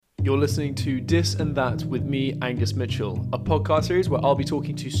You're listening to This and That with me, Angus Mitchell, a podcast series where I'll be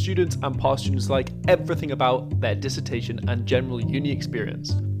talking to students and past students like everything about their dissertation and general uni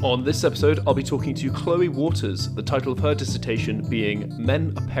experience. On this episode, I'll be talking to Chloe Waters, the title of her dissertation being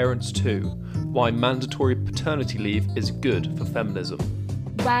Men Are Parents Too: Why Mandatory Paternity Leave is Good for Feminism.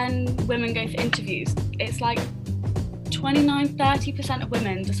 When women go for interviews, it's like 29-30% of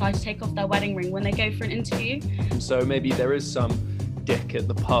women decide to take off their wedding ring when they go for an interview. So maybe there is some dick at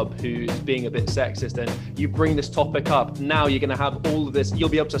the pub who is being a bit sexist, and you bring this topic up, now you're going to have all of this, you'll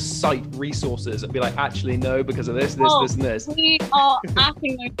be able to cite resources and be like, actually no, because of this and this. We are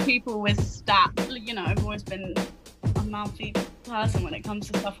acting those people with stats. You know, I've always been a mouthy person when it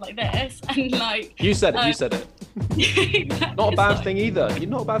comes to stuff like this, and like you said it exactly. Not a bad thing either. You're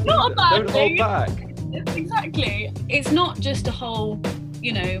not a bad thing not either. A bad Don't thing. Hold back. Exactly. It's not just a whole,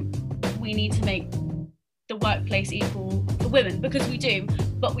 you know, we need to make the workplace equal for women, because we do,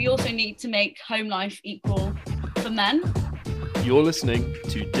 but we also need to make home life equal for men. You're listening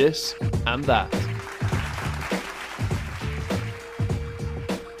to This and That.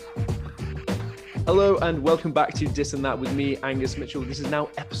 Hello and welcome back to This and That with me, Angus Mitchell. This is now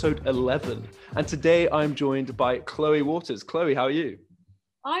episode 11, and today I'm joined by Chloe Waters. Chloe, how are you?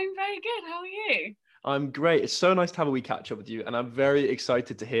 I'm very good. How are you? I'm great. It's so nice to have a wee catch up with you, and I'm very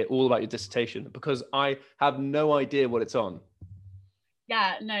excited to hear all about your dissertation because I have no idea what it's on.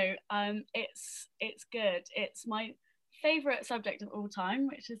 Yeah, no, it's good. It's my favorite subject of all time,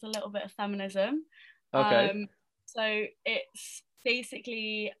 which is a little bit of feminism. Okay. So it's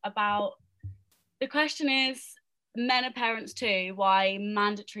basically about, the question is, men are parents too: why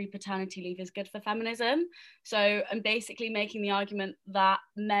mandatory paternity leave is good for feminism. So I'm basically making the argument that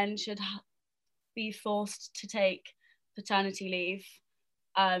men should be forced to take paternity leave,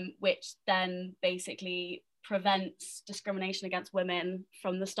 which then basically prevents discrimination against women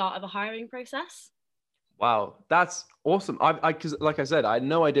from the start of a hiring process. Wow, that's awesome. Because like I said, I had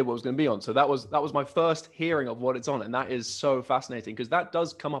no idea what it was going to be on. So that was my first hearing of what it's on, and that is so fascinating because that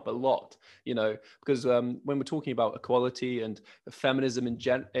does come up a lot, you know. Because when we're talking about equality and feminism in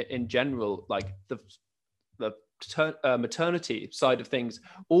general, like the maternity side of things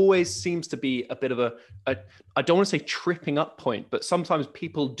always seems to be a bit of a I don't want to say tripping up point, but sometimes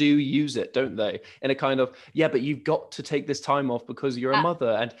people do use it, don't they, in a kind of, yeah, but you've got to take this time off because you're a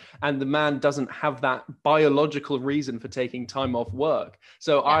mother, and the man doesn't have that biological reason for taking time off work.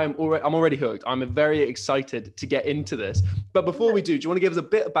 So yeah. I'm already hooked. I'm very excited to get into this, but before we do you want to give us a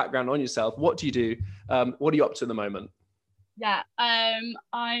bit of background on yourself? What do you do? What are you up to at the moment? Yeah,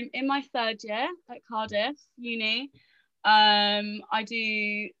 I'm in my third year at Cardiff Uni. I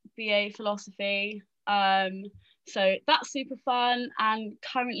do BA philosophy, so that's super fun, and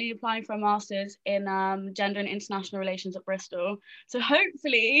currently applying for a master's in gender and international relations at Bristol. So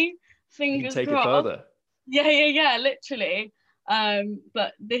hopefully, fingers take crossed. It further. Yeah, literally.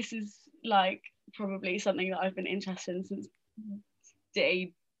 But this is like probably something that I've been interested in since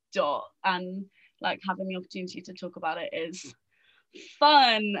day dot, and like having the opportunity to talk about it is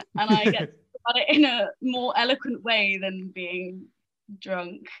fun, and I get to talk about it in a more eloquent way than being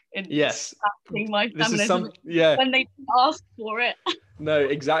drunk and my feminism when they ask for it. No,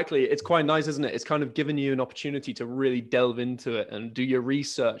 exactly. It's quite nice, isn't it? It's kind of given you an opportunity to really delve into it and do your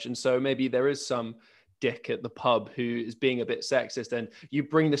research. And so maybe there is some dick at the pub who is being a bit sexist, and you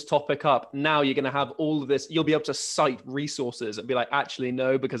bring this topic up, now you're going to have all of this, you'll be able to cite resources and be like, actually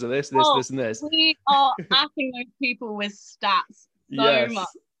no, because of this and this. We are acting those people with stats so much.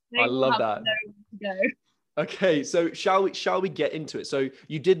 I love that. Go. Okay, so shall we get into it? So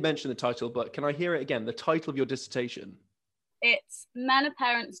you did mention the title, but can I hear it again? The title of your dissertation? It's Men Are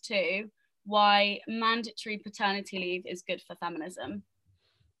Parents Too: Why Mandatory Paternity Leave is Good for Feminism.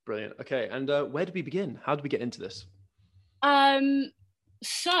 Brilliant. Okay, and where do we begin? How do we get into this?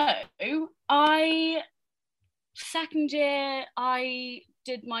 So second year, I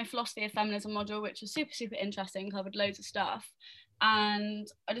did my philosophy of feminism module, which was super interesting, covered loads of stuff, and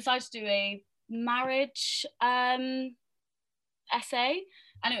I decided to do a marriage essay,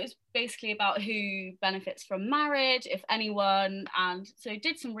 and it was basically about who benefits from marriage, if anyone. And so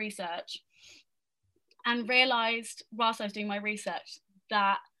did some research and realized whilst I was doing my research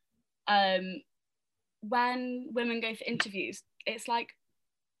that when women go for interviews, it's like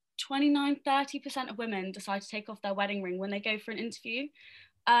 29-30% of women decide to take off their wedding ring when they go for an interview,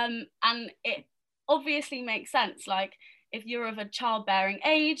 and it obviously makes sense. Like, if you're of a childbearing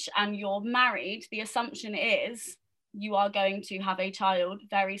age and you're married, the assumption is you are going to have a child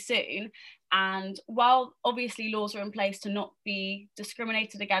very soon, and while obviously laws are in place to not be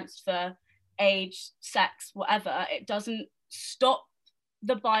discriminated against for age, sex, whatever, it doesn't stop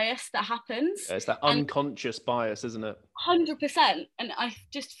the bias that happens. Yeah, it's that And unconscious bias, isn't it? 100%. And I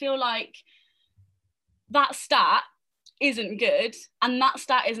just feel like that stat isn't good, and that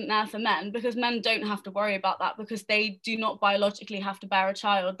stat isn't there for men, because men don't have to worry about that, because they do not biologically have to bear a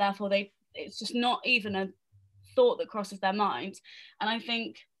child. Therefore, it's just not even a thought that crosses their mind. And I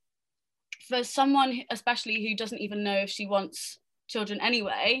think for someone, especially who doesn't even know if she wants children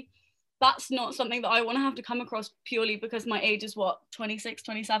anyway, that's not something that I want to have to come across purely because my age is 26,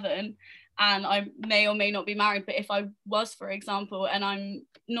 27, and I may or may not be married. But if I was, for example, and I'm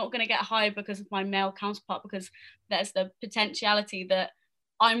not going to get hired because of my male counterpart, because there's the potentiality that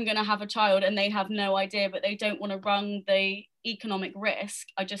I'm going to have a child and they have no idea, but they don't want to run the economic risk,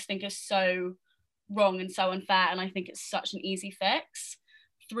 I just think is so wrong and so unfair. And I think it's such an easy fix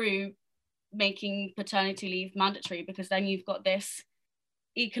through making paternity leave mandatory, because then you've got this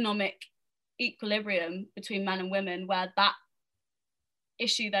economic equilibrium between men and women where that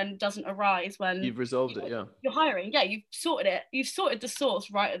issue then doesn't arise when you've resolved it. Yeah, you're hiring. Yeah, you've sorted the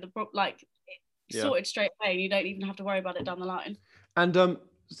source right at the sorted straight away, and you don't even have to worry about it down the line. And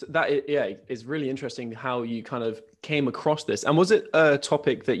so that is really interesting how you kind of came across this. And was it a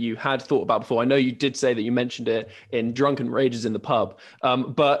topic that you had thought about before? I know you did say that you mentioned it in Drunken Rages in the Pub,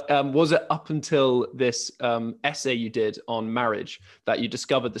 but was it up until this essay you did on marriage that you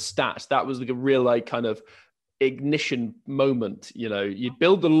discovered the stats? That was like a real like kind of ignition moment. You know, you'd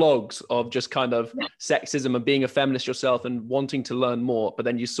build the logs of just kind of sexism and being a feminist yourself and wanting to learn more, but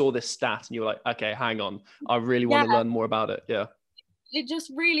then you saw this stat and you were like, okay, hang on, I really want to learn more about it. Yeah. It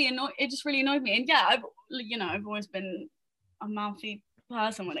just really annoyed me. And yeah, I've always been a mouthy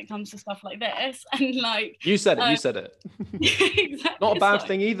person when it comes to stuff like this. And like you said it. Exactly. Not a bad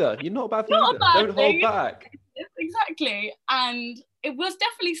thing either. You're not a bad thing either. Don't hold back. Exactly. And it was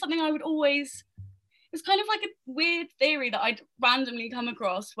definitely something I would always, it's kind of like a weird theory that I'd randomly come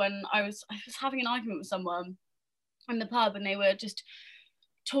across when I was having an argument with someone in the pub, and they were just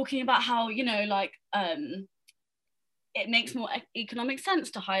talking about how, like it makes more economic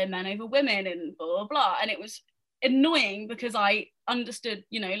sense to hire men over women and blah, blah, blah. And it was annoying because I understood,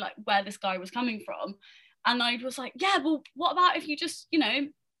 like where this guy was coming from. And I was like, yeah, well, what about if you just,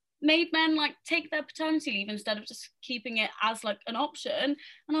 made men like take their paternity leave instead of just keeping it as like an option?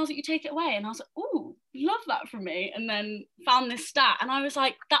 And I was like, you take it away. And I was like, ooh, love that from me. And then found this stat. And I was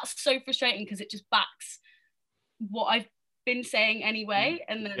like, that's so frustrating because it just backs what I've been saying anyway.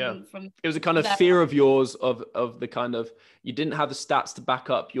 And then it was a kind of fear of yours of the kind of, you didn't have the stats to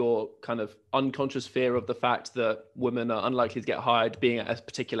back up your kind of unconscious fear of the fact that women are unlikely to get hired being at a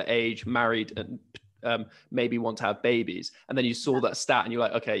particular age, married, and maybe want to have babies. And then you saw that stat and you're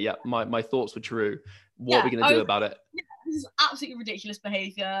like, okay, yeah, my thoughts were true. What are we going to do about it? Yeah, this is absolutely ridiculous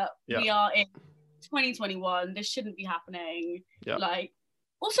behavior. We are in 2021. This shouldn't be happening. Like,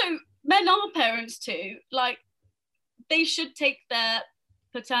 also, men are parents too. Like, they should take their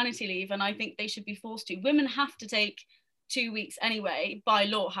paternity leave, and I think they should be forced to. Women have to take 2 weeks anyway, by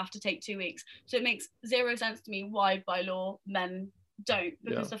law have to take 2 weeks. So it makes zero sense to me why by law men don't,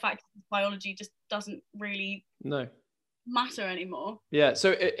 because the fact that biology just doesn't really matter anymore. Yeah.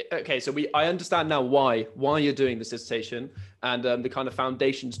 So I understand now why you're doing this dissertation and the kind of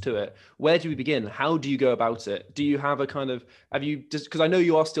foundations to it. Where do we begin? How do you go about it? Do you have a kind of, because I know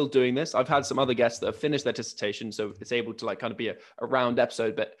you are still doing this. I've had some other guests that have finished their dissertation, so it's able to like kind of be a round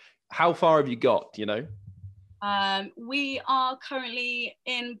episode, but how far have you got, We are currently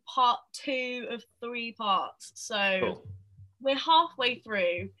in part 2 of 3 parts. So we're halfway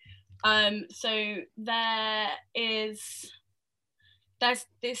through. So there's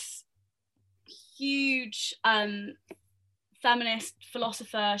this huge feminist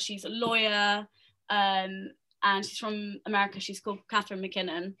philosopher. She's a lawyer, and she's from America. She's called Catherine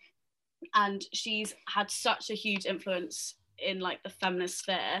McKinnon, and she's had such a huge influence in like the feminist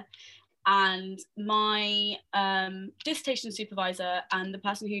sphere. And my dissertation supervisor and the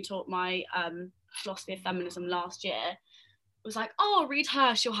person who taught my philosophy of feminism last year was like, oh, read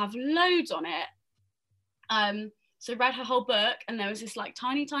her, she'll have loads on it. So I read her whole book, and there was this like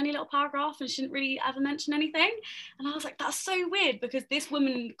tiny little paragraph, and she didn't really ever mention anything. And I was like, that's so weird, because this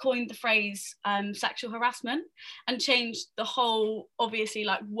woman coined the phrase sexual harassment and changed the whole, obviously,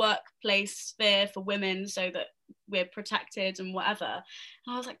 like workplace sphere for women so that we're protected and whatever.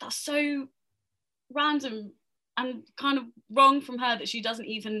 And I was like, that's so random and kind of wrong from her that she doesn't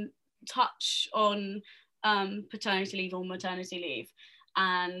even touch on paternity leave or maternity leave.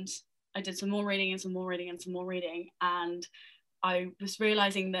 And I did some more reading and I was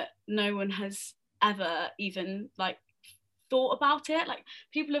realizing that no one has ever even like thought about it. Like,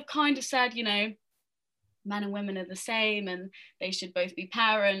 people have kind of said, men and women are the same and they should both be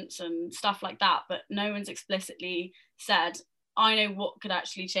parents and stuff like that, but no one's explicitly said, I know what could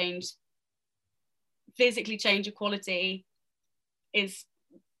actually physically change equality is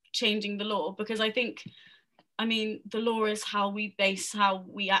changing the law. Because I think, I mean, the law is how we base how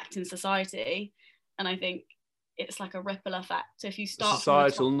we act in society, and I think it's like a ripple effect. So if you start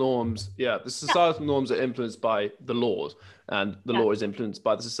societal norms, the societal norms are influenced by the laws, and the law is influenced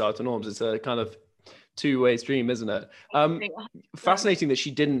by the societal norms. It's a kind of two-way stream, isn't it? Fascinating that she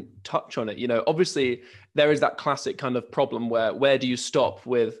didn't touch on it. You know, obviously there is that classic kind of problem where do you stop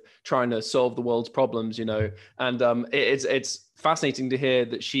with trying to solve the world's problems, you know? And it's fascinating to hear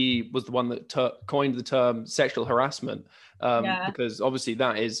that she was the one that coined the term sexual harassment, because obviously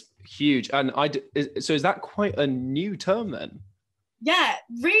that is huge. And so is that quite a new term then? Yeah,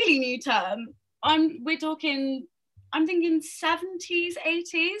 really new term. I'm thinking 70s,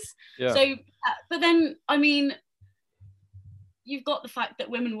 80s. Yeah. So, but then, I mean, you've got the fact that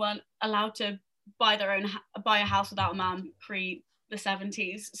women weren't allowed to buy a house without a man pre the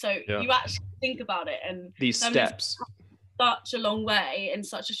 70s. So you actually think about it, and these steps, such a long way in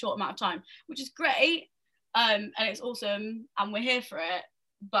such a short amount of time, which is great, and it's awesome, and we're here for it.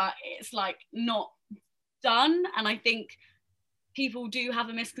 But it's like not done, and I think people do have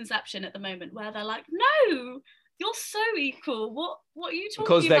a misconception at the moment where they're like, no, you're so equal. What are you talking about?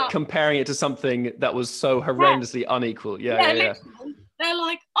 Because they're comparing it to something that was so horrendously unequal. Yeah. They're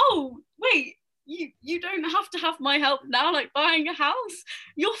like, oh, wait, you don't have to have my help now, like buying a house.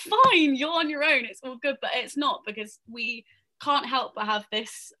 You're fine. You're on your own. It's all good. But it's not, because we can't help but have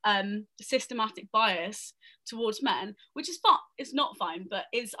this systematic bias towards men, which is fine. It's not fine, but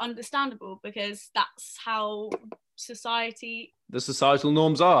it's understandable, because that's how the societal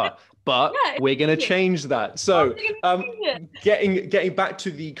norms are. But we're going to change that. So getting back to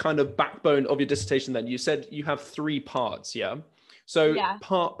the kind of backbone of your dissertation, then you said you have 3 parts. So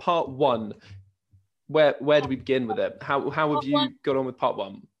part 1, where do we begin with it? How have you got on with part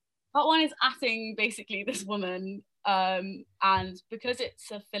 1? Part 1 is atting basically this woman, and because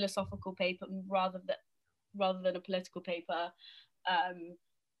it's a philosophical paper rather than a political paper,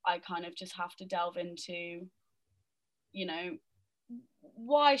 I kind of just have to delve into, you know,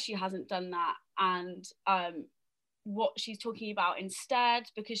 why she hasn't done that, and what she's talking about instead,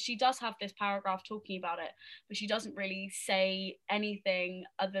 because she does have this paragraph talking about it, but she doesn't really say anything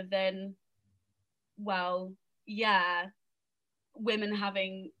other than, well, yeah, women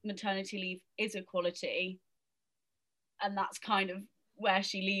having maternity leave is equality, and that's kind of where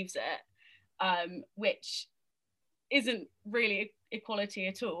she leaves it, which isn't really equality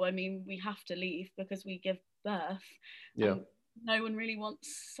at all. I mean, we have to leave because we give birth. No one really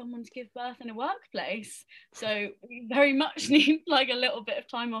wants someone to give birth in a workplace, so we very much need like a little bit of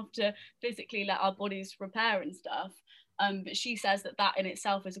time off to physically let our bodies repair and stuff, but she says that in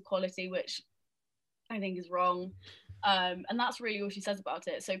itself is equality, which I think is wrong, and that's really all she says about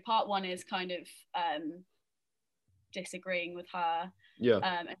it. So part 1 is kind of disagreeing with her,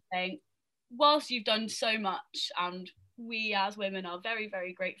 and saying, whilst you've done so much and we as women are very,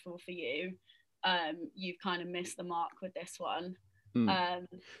 very grateful for you, you've kind of missed the mark with this one.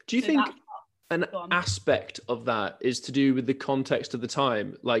 Do you think an aspect of that is to do with the context of the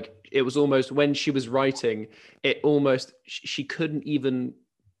time? Like, it was almost, when she was writing it, almost she couldn't even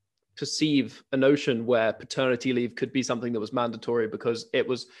perceive a notion where paternity leave could be something that was mandatory, because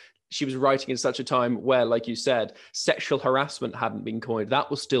she was writing in such a time where, like you said, sexual harassment hadn't been coined.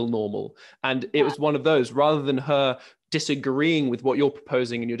 That was still normal. And it was one of those, rather than her disagreeing with what you're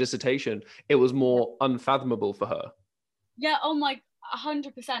proposing in your dissertation, it was more unfathomable for her. Yeah, oh my,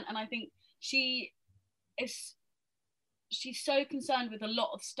 100%. And I think she's so concerned with a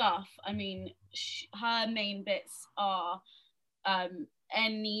lot of stuff. I mean, her main bits are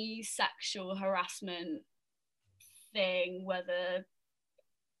any sexual harassment thing, whether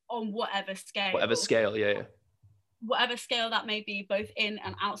on whatever scale, whatever scale that may be, both in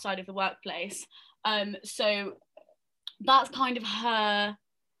and outside of the workplace. So that's kind of her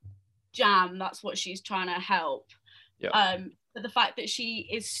jam. That's what she's trying to help. But the fact that she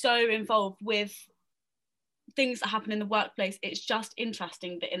is so involved with things that happen in the workplace, it's just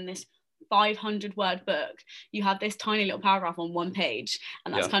interesting that in this 500-word book you have this tiny little paragraph on 1 page,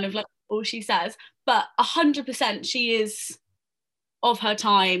 and that's kind of like all she says. But 100% she is of her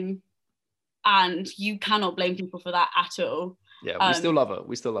time, and you cannot blame people for that at all. We still love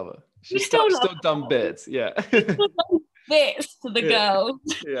her. She's still done bits. Bits to the girl.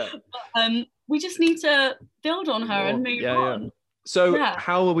 But, we just need to build on her and move on. So Yeah.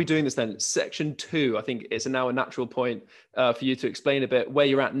 how are we doing this then? Section 2, I think it's now a natural point for you to explain a bit where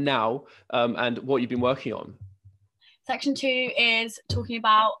you're at now, and what you've been working on. Section 2 is talking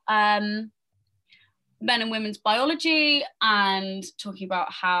about men and women's biology, and talking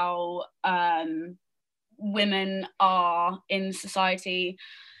about how women are in society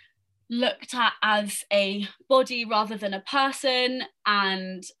looked at as a body rather than a person,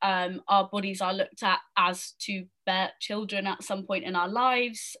 and our bodies are looked at as to bear children at some point in our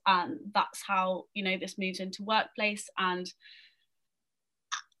lives, and that's how, you know, this moves into workplace. And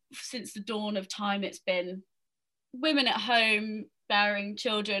since the dawn of time, it's been women at home bearing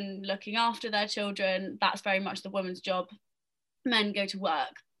children, looking after their children. That's very much the woman's job. Men go to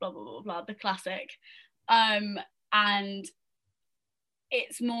work, blah blah blah blah, the classic. And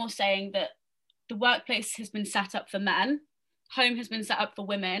it's more saying that the workplace has been set up for men, home has been set up for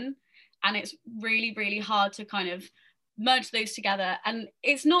women, and it's really, really hard to kind of merge those together. And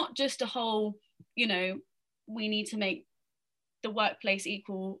it's not just a whole, you know, we need to make the workplace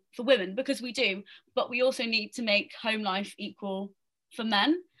equal for women, because we do, but we also need to make home life equal for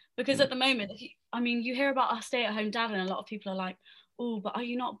men, because at the moment, you hear about a stay-at-home dad, and a lot of people are like, oh, but are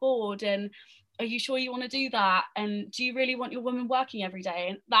you not bored? And are you sure you want to do that? And do you really want your woman working every day?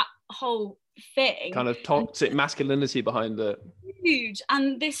 And that whole thing. Kind of toxic masculinity behind it. Huge.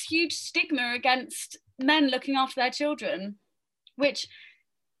 And this huge stigma against men looking after their children, which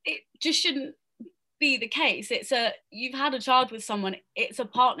it just shouldn't be the case. You've had a child with someone, it's a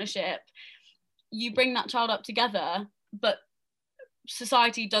partnership. You bring that child up together, but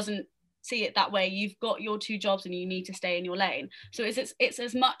society doesn't see it that way. You've got your two jobs and you need to stay in your lane. So it's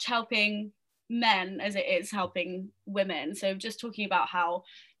as much helping men as it is helping women. So just talking about how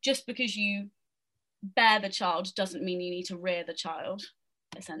just because you bear the child doesn't mean you need to rear the child,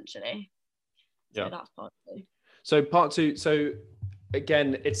 essentially. Yeah. So that's part 2. So part 2, so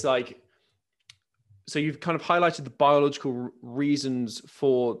again, it's like, so you've kind of highlighted the biological reasons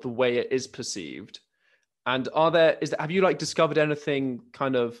for the way it is perceived. And have you like discovered anything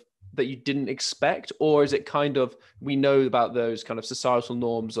kind of that you didn't expect? Or is it kind of, we know about those kind of societal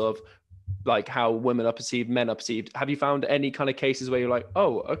norms of like how women are perceived, men are perceived. Have you found any kind of cases where you're like,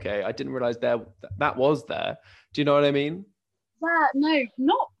 oh, okay, I didn't realize that was there? Do you know what I mean? Yeah, no,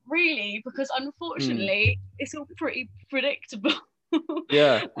 not really, because unfortunately, it's all pretty predictable.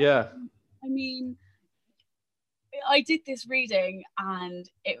 Yeah. I mean, I did this reading, and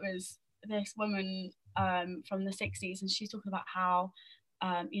it was this woman from the 60s, and she's talking about how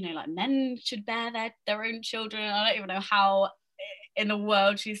like men should bear their own children. I don't even know how in the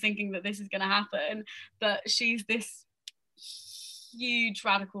world she's thinking that this is going to happen, but she's this huge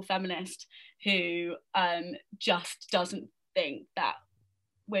radical feminist who just doesn't think that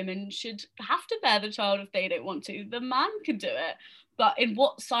women should have to bear the child if they don't want to. The man can do it. But in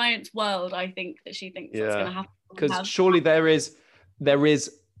what science world I think that she thinks that's going to happen? Because surely there is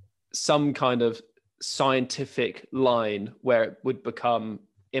some kind of scientific line where it would become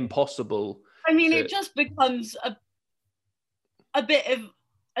impossible. I mean, it just becomes a bit of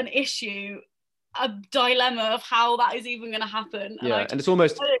an issue, a dilemma of how that is even going to happen. And it's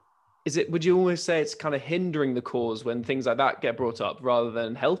almost, would you almost say it's kind of hindering the cause when things like that get brought up rather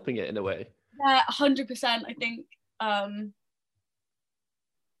than helping it in a way? Yeah, 100%. I think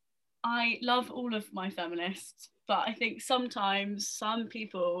I love all of my feminists, but I think sometimes some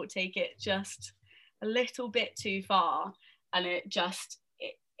people take it just a little bit too far, and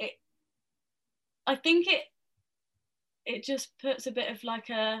I think it just puts a bit of like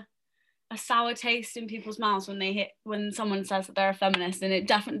a sour taste in people's mouths when someone says that they're a feminist, and it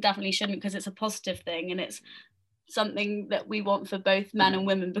definitely shouldn't, because it's a positive thing, and it's something that we want for both men and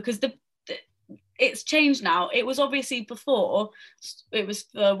women, because it's changed now. It was obviously before, it was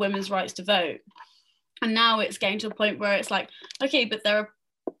for women's rights to vote, and now it's getting to a point where it's like, okay, but there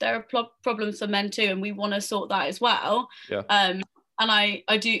are problems for men too, and we want to sort that as well. And I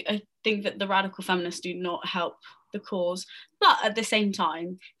think that the radical feminists do not help the cause, but at the same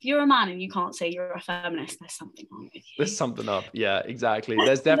time, if you're a man and you can't say you're a feminist, there's something wrong with you. There's something up. Yeah, exactly.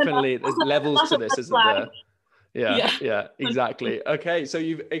 There's definitely levels to this, isn't there? Yeah, exactly. Okay, so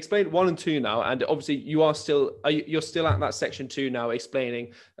you've explained 1 and 2 now, and obviously you're still at that section 2 now,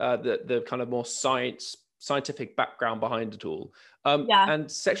 explaining the kind of more scientific background behind it all.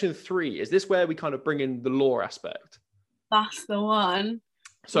 And section 3, is this where we kind of bring in the law aspect? That's the one.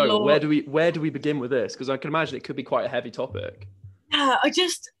 So law. where do we begin with this? Because I can imagine it could be quite a heavy topic. Yeah,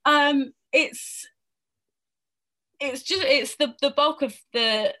 it's the bulk of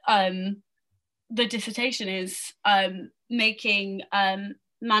the dissertation is making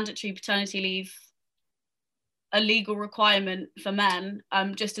mandatory paternity leave a legal requirement for men,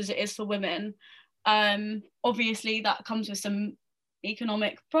 just as it is for women. Obviously that comes with some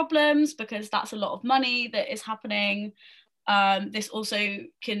economic problems because that's a lot of money that is happening. This also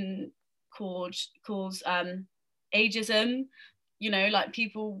can cause ageism. Like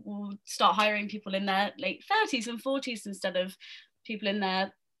people will start hiring people in their late 30s and 40s instead of people in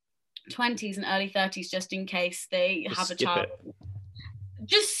their 20s and early 30s, just in case they Just have a skip child. it.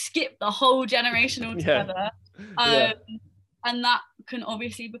 Just skip the whole generation altogether. Yeah. And that can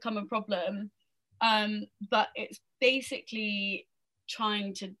obviously become a problem. But it's basically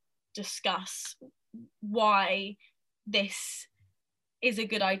trying to discuss why this is a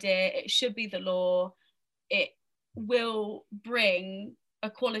good idea. It should be the law. It will bring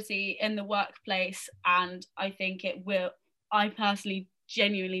equality in the workplace, and I think I personally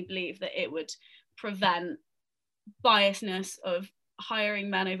genuinely believe that it would prevent biasness of hiring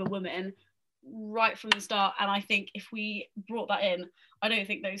men over women right from the start. And I think if we brought that in, I don't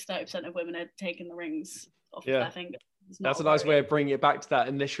think those 30% of women had taken the rings off of their fingers. That's a nice way of bringing it back to that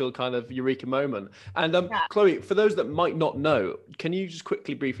initial kind of eureka moment. And Chloe, for those that might not know, can you just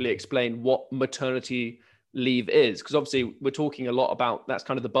quickly, briefly explain what maternity leave is? Because obviously we're talking a lot about, that's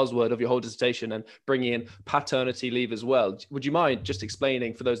kind of the buzzword of your whole dissertation, and bringing in paternity leave as well. Would you mind just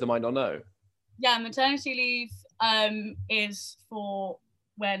explaining for those that might not know? Yeah, maternity leave is for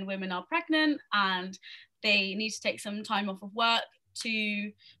when women are pregnant and they need to take some time off of work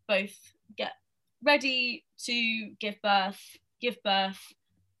to both get ready to give birth,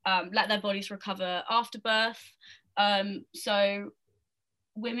 let their bodies recover after birth. So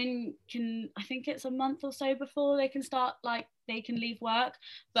women can, I think it's a month or so before they can start, like they can leave work.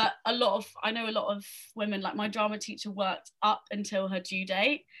 But I know a lot of women, like my drama teacher worked up until her due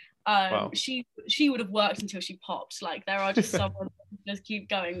date. Wow. She would have worked until she popped. Like there are just some women who just keep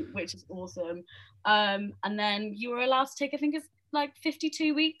going, which is awesome. And then you were allowed to take, I think it's like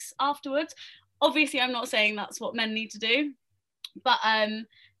 52 weeks afterwards. Obviously, I'm not saying that's what men need to do, but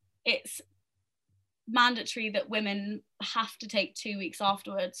it's mandatory that women have to take 2 weeks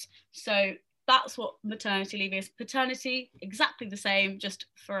afterwards. So that's what maternity leave is. Paternity, exactly the same, just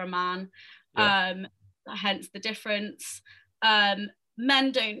for a man. Hence the difference.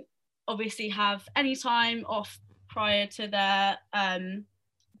 Men don't obviously have any time off prior to their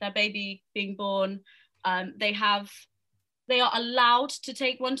baby being born. They are allowed to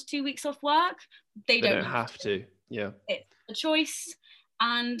take 1 to 2 weeks off work. They don't have to. Yeah. It's a choice.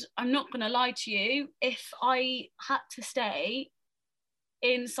 And I'm not going to lie to you, if I had to stay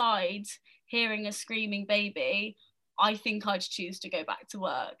inside hearing a screaming baby, I think I'd choose to go back to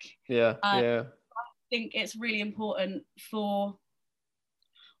work. I think it's really important for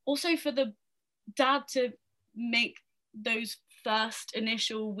the dad to make those first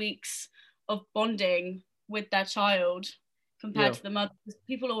initial weeks of bonding with their child compared to the mother.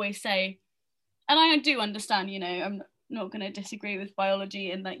 People always say, and I do understand, I'm not going to disagree with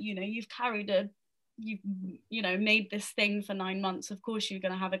biology in that, you've made this thing for 9 months, of course you're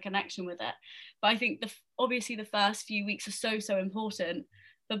going to have a connection with it. But I think obviously the first few weeks are so important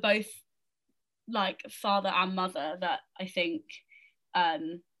for both like father and mother, that I think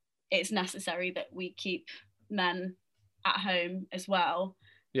it's necessary that we keep men at home as well.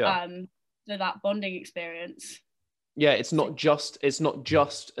 So that bonding experience. Yeah, it's not just as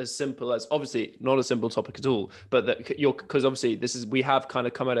simple as, obviously not a simple topic at all, but that because obviously we have kind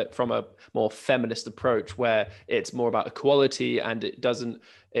of come at it from a more feminist approach where it's more about equality, and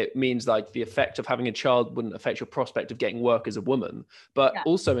it means like the effect of having a child wouldn't affect your prospect of getting work as a woman. But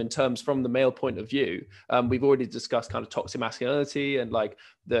also in terms from the male point of view, we've already discussed kind of toxic masculinity and like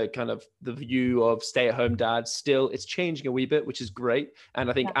the kind of the view of stay-at-home dads. Still, it's changing a wee bit, which is great. And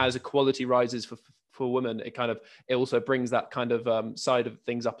I think as equality rises for women, it also brings that kind of side of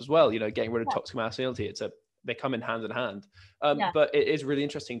things up as well, getting rid of toxic masculinity. They come in hand. But it is really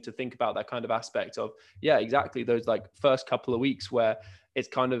interesting to think about that kind of aspect of exactly those like first couple of weeks where it's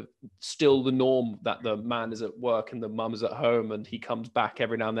kind of still the norm that the man is at work and the mum is at home, and he comes back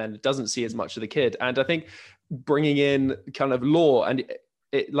every now and then, doesn't see as much of the kid. And I think bringing in kind of law and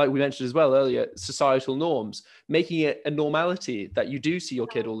it, like we mentioned as well earlier, societal norms, making it a normality that you do see your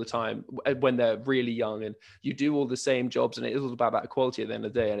kid all the time when they're really young, and you do all the same jobs, and it is all about that equality at the end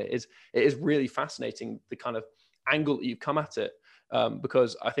of the day. And it is really fascinating the kind of angle that you've come at it,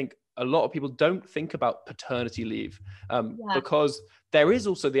 because I think a lot of people don't think about paternity leave, because there is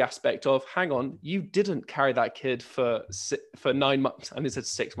also the aspect of, hang on, you didn't carry that kid for 9 months. And it said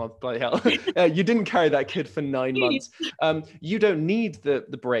 6 months, bloody hell. You didn't carry that kid for 9 months. You don't need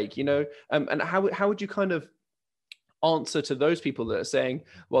the break, and how would you kind of, answer to those people that are saying,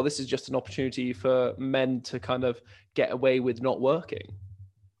 well, this is just an opportunity for men to kind of get away with not working?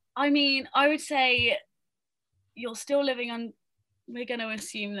 I mean, I would say you're still living on, we're going to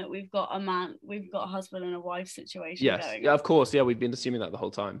assume that we've got a husband and a wife situation going. Yeah, of course. Yeah, we've been assuming that the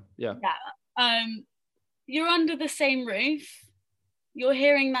whole time. Yeah. You're under the same roof. You're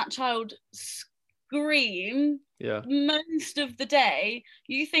hearing that child scream most of the day.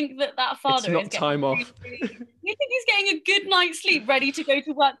 You think that father is getting time off. You think he's getting a good night's sleep, ready to go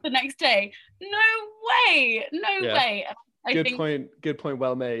to work the next day? No way. Good point.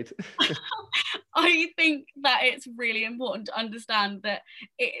 Well made. I think that it's really important to understand that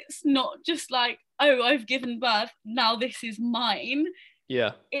it's not just like, oh, I've given birth, now this is mine.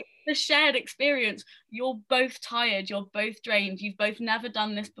 Yeah. It's a shared experience. You're both tired, you're both drained, you've both never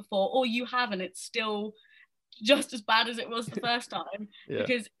done this before, or you haven't. It's still just as bad as it was the first time.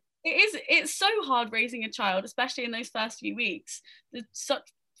 Because it's so hard raising a child, especially in those first few weeks. Such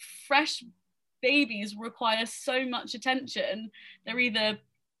fresh babies require so much attention. They're either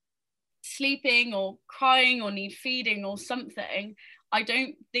sleeping or crying or need feeding or something. I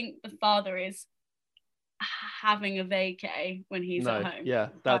don't think the father is having a vacay when he's at home. Yeah,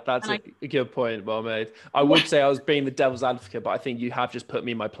 that's a good point. Well made. I would say I was being the devil's advocate, but I think you have just put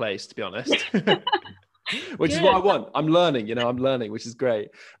me in my place, to be honest. Which is what I want. I'm learning, which is great.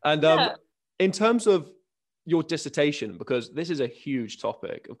 And in terms of your dissertation, because this is a huge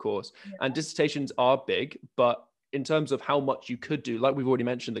topic, of course, and dissertations are big, but in terms of how much you could do, like we've already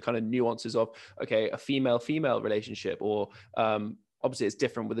mentioned, the kind of nuances of, okay, a female-female relationship, or obviously it's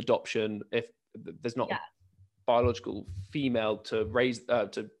different with adoption if there's not a biological female to raise,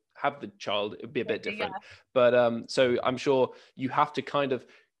 to have the child, it would be a bit different. But so I'm sure you have to kind of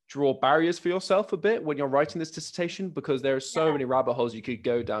draw barriers for yourself a bit when you're writing this dissertation, because there are so many rabbit holes you could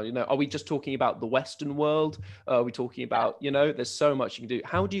go down. Are we just talking about the Western world? Are we talking about, there's so much you can do.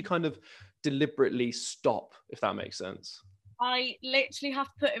 How do you kind of deliberately stop, if that makes sense? I literally have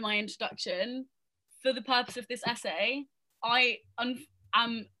to put in my introduction, for the purpose of this essay, I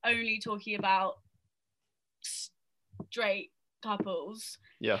am only talking about straight couples.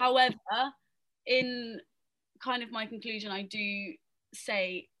 However, in kind of my conclusion, I do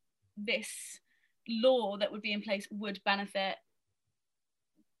say this law that would be in place would benefit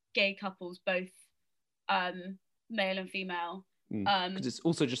gay couples, both male and female. Because it's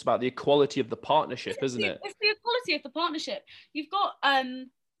also just about the equality of the partnership, isn't it? It's the equality of the partnership. You've got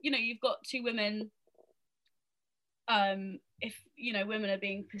you've got two women. If women are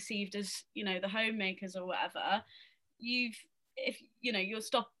being perceived as the homemakers or whatever, you're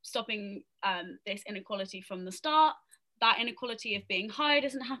stopping this inequality from the start. That inequality of being hired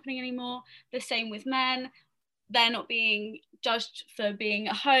isn't happening anymore. The same with men. They're not being judged for being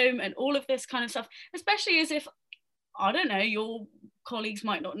at home and all of this kind of stuff, especially as if, I don't know, your colleagues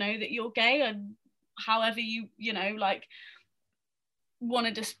might not know that you're gay, and however you want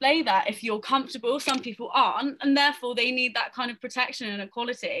to display that. If you're comfortable, some people aren't, and therefore they need that kind of protection and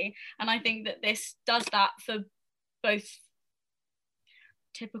equality. And I think that this does that for both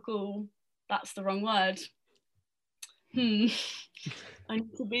typical, that's the wrong word. I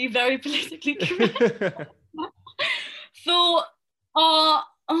need to be very politically correct. Oh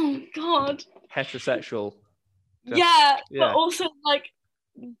God. Heterosexual. But also like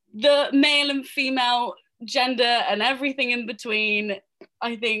the male and female gender and everything in between,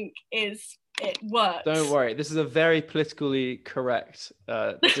 I think it works. Don't worry, this is a very politically correct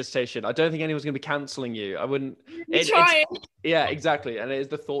dissertation. I don't think anyone's going to be cancelling you. I wouldn't. Yeah, exactly, and it is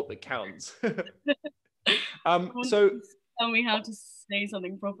the thought that counts. So tell me how to say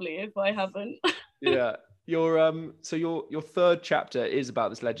something properly if I haven't. Your third chapter is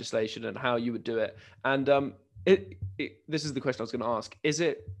about this legislation and how you would do it, and this is the question I was going to ask. Is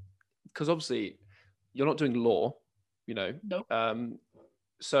it, because obviously you're not doing law, Nope.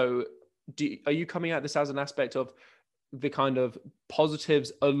 So are you coming at this as an aspect of the kind of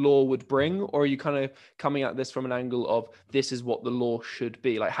positives a law would bring, or are you kind of coming at this from an angle of this is what the law should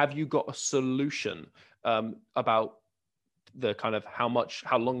be? Like, have you got a solution about the kind of how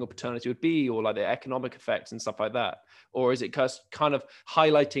long a paternity would be, or like the economic effects and stuff like that? Or is it kind of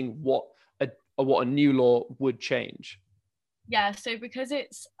highlighting what a new law would change? Yeah, so because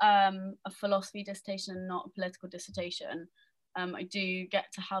it's a philosophy dissertation and not a political dissertation, I do get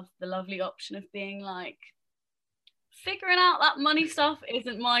to have the lovely option of being like, figuring out that money stuff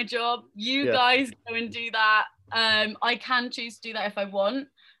isn't my job. You guys go and do that. I can choose to do that if I want,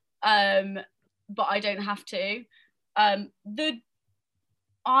 but I don't have to.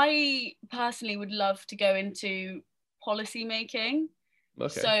 I personally would love to go into policy making.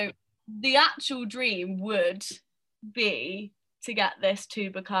 Okay. So the actual dream would be to get this to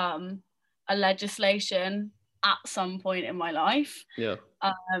become a legislation at some point in my life. Yeah.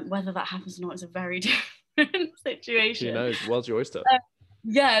 Whether that happens or not is a very different situation. Who knows? World's your oyster.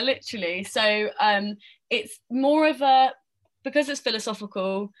 Yeah, literally. So it's more of a, because it's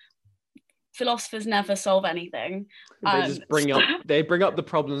philosophical, philosophers never solve anything. They just bring up the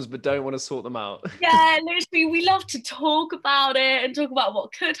problems but don't want to sort them out. Yeah, literally, we love to talk about it and talk about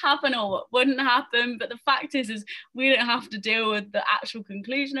what could happen or what wouldn't happen, but the fact is we don't have to deal with the actual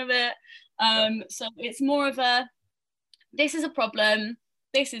conclusion of it. So it's more of a, this is a problem,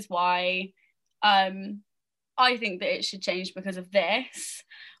 this is why. I think that it should change because of this.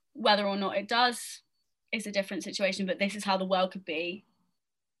 Whether or not it does is a different situation, but this is how the world could be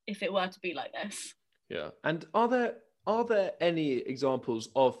if it were to be like this. Yeah. And are there any examples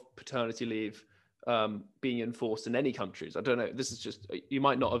of paternity leave being enforced in any countries? I don't know. This is just, you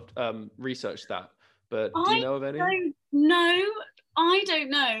might not have researched that, but do you know of any? No, I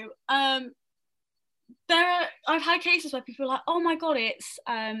don't know. I've had cases where people are like, oh my God,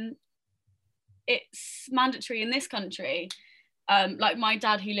 it's mandatory in this country. Like my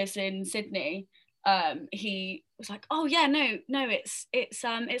dad, who lives in Sydney, he was like, oh yeah, no,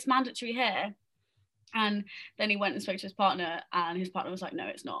 it's mandatory here. And then he went and spoke to his partner, and his partner was like, no,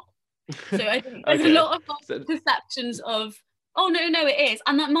 it's not. So I think there's a lot of perceptions of, oh no, it is.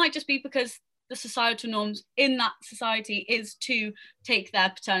 And that might just be because the societal norms in that society is to take their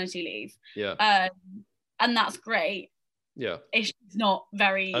paternity leave. Yeah. And that's great. Yeah. It's not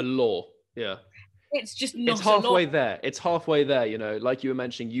very... a law. Yeah. It's just not it's halfway there. It's halfway there, you know, like you were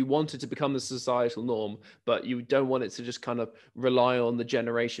mentioning, you want it to become the societal norm, but you don't want it to just kind of rely on the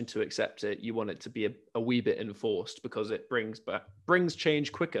generation to accept it. You want it to be a wee bit enforced because it brings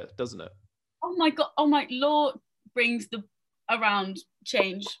change quicker, doesn't it? Oh my God. Oh my, law brings around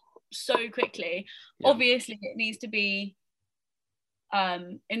change so quickly. Yeah. Obviously it needs to be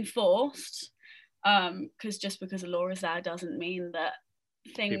enforced, because just because a law is there doesn't mean that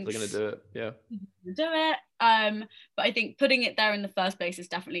people are going to do it. But I think putting it there in the first place is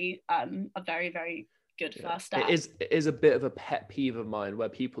definitely a very, very good first step. It is a bit of a pet peeve of mine where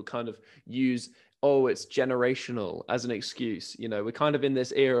people kind of use, oh, it's generational as an excuse. You know, we're kind of in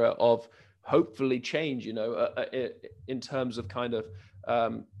this era of hopefully change, you know, in terms of kind of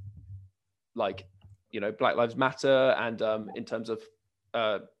like, you know, Black Lives Matter, and in terms of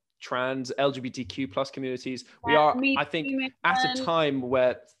trans, LGBTQ plus communities. We are, I think, at a time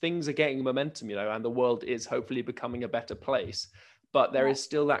where things are getting momentum, you know, and the world is hopefully becoming a better place. But there is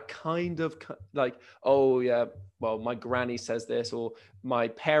still that kind of like, oh yeah, well, my granny says this, or my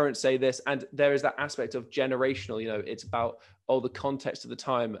parents say this. And there is that aspect of generational, you know, it's about, oh, the context of the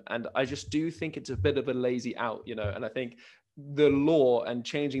time. And I just do think it's a bit of a lazy out, you know, and I think the law and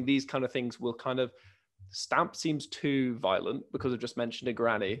changing these kind of things will kind of, stamp seems too violent because I've just mentioned a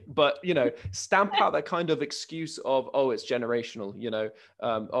granny, but, you know, stamp out that kind of excuse of, oh, it's generational, you know,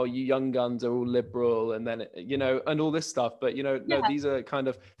 oh, you young guns are all liberal, and then, you know, and all this stuff. But, you know, no, these are kind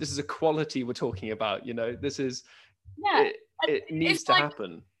of, this is equality we're talking about, you know, this is, it needs to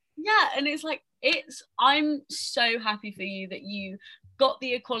happen. Yeah. And it's like, I'm so happy for you that you got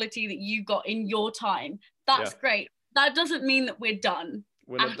the equality that you got in your time. That's great. That doesn't mean that we're done.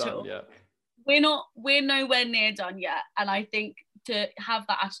 We're not done, all. We're nowhere near done yet. And I think to have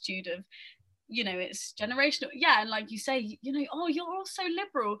that attitude of, you know, it's generational. Yeah. And like you say, you know, oh, you're all so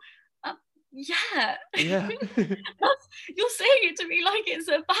liberal. Yeah. You're saying it to me like it's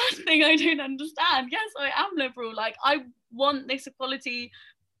a bad thing I don't understand. Yes, I am liberal. Like, I want this equality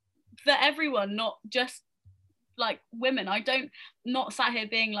for everyone, not just like women. Not sat here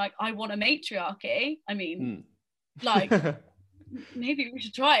being like, I want a matriarchy. I mean, like, maybe we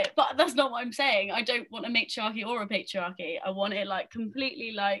should try it, but that's not what I'm saying. I don't want a matriarchy or a patriarchy. I want it like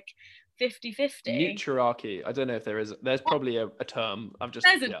completely like 50-50. Neutrarchy. I don't know if there's probably a term.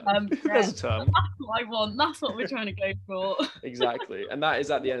 There's a term. There's a term. That's what I want. That's what we're trying to go for. Exactly. And that is,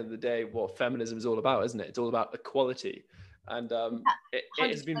 at the end of the day, what feminism is all about, isn't it? It's all about equality. And it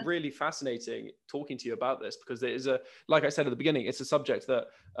has been really fascinating talking to you about this, because there is like I said at the beginning, it's a subject that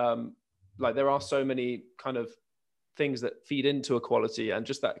like there are so many kind of things that feed into equality, and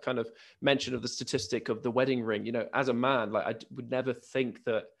just that kind of mention of the statistic of the wedding ring, you know, as a man, like I would never think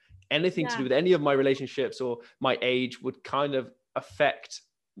that anything to do with any of my relationships or my age would kind of affect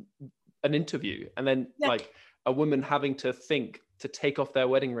an interview. And then like a woman having to think to take off their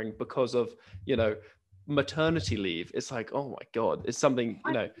wedding ring because of, you know, maternity leave. It's like, oh my God, it's something,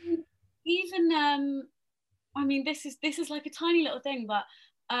 you know. Even I mean, this is like a tiny little thing, but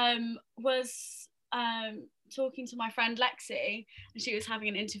was talking to my friend Lexi, and she was having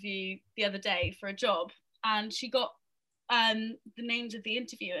an interview the other day for a job, and she got the names of the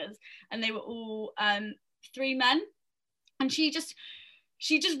interviewers, and they were all 3 men, and she just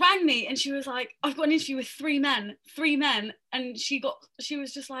rang me and she was like, I've got an interview with 3 men, and she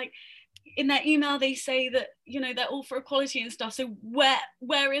was just like, in their email they say that, you know, they're all for equality and stuff, so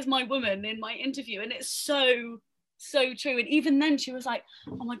where is my woman in my interview? And it's so true. And even then she was like,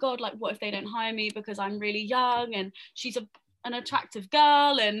 oh my god, like what if they don't hire me because I'm really young and she's an attractive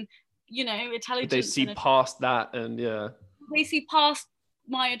girl, and you know, intelligent. They see past that, and they see past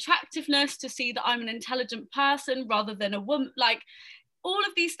my attractiveness to see that I'm an intelligent person rather than a woman. Like all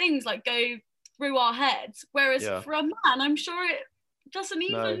of these things like go through our heads, whereas for a man, I'm sure it doesn't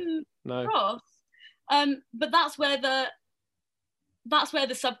even cross. But that's where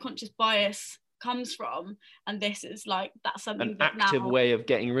the subconscious bias comes from, and this is like, that's something an active way of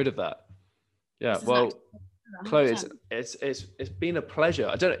getting rid of that. Well, Chloe, it's been a pleasure.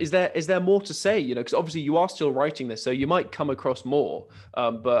 I don't know, is there more to say, you know, because obviously you are still writing this, so you might come across more,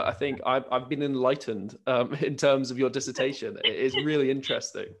 but I think I've been enlightened in terms of your dissertation. It is really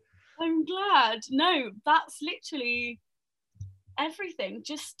interesting. I'm glad. No, that's literally everything.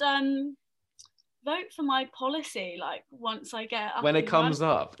 Just vote for my policy, like once I get up when it comes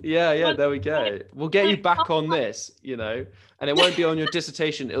up. There we go. We'll get you back on this, you know, and it won't be on your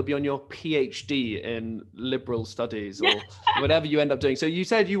dissertation, it'll be on your PhD in liberal studies or whatever you end up doing. So you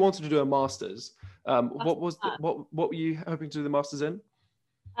said you wanted to do a master's. What were you hoping to do the master's in?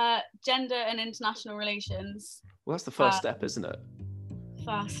 Gender and international relations. Well, that's the first step, isn't it?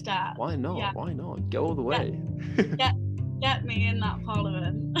 First step. Why not? Why not go all the way? Get me in that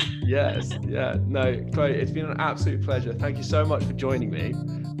parliament. Yes. No, Chloe, it's been an absolute pleasure. Thank you so much for joining me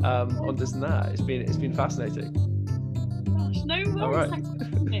on this and that. It's been fascinating. Gosh, no worries. All right. Thanks for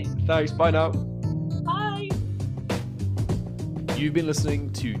having me. Thanks. Bye now. Bye. You've been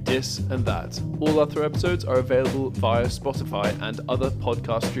listening to This and That. All other episodes are available via Spotify and other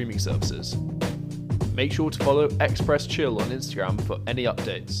podcast streaming services. Make sure to follow Express Chill on Instagram for any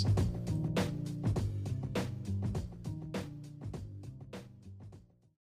updates.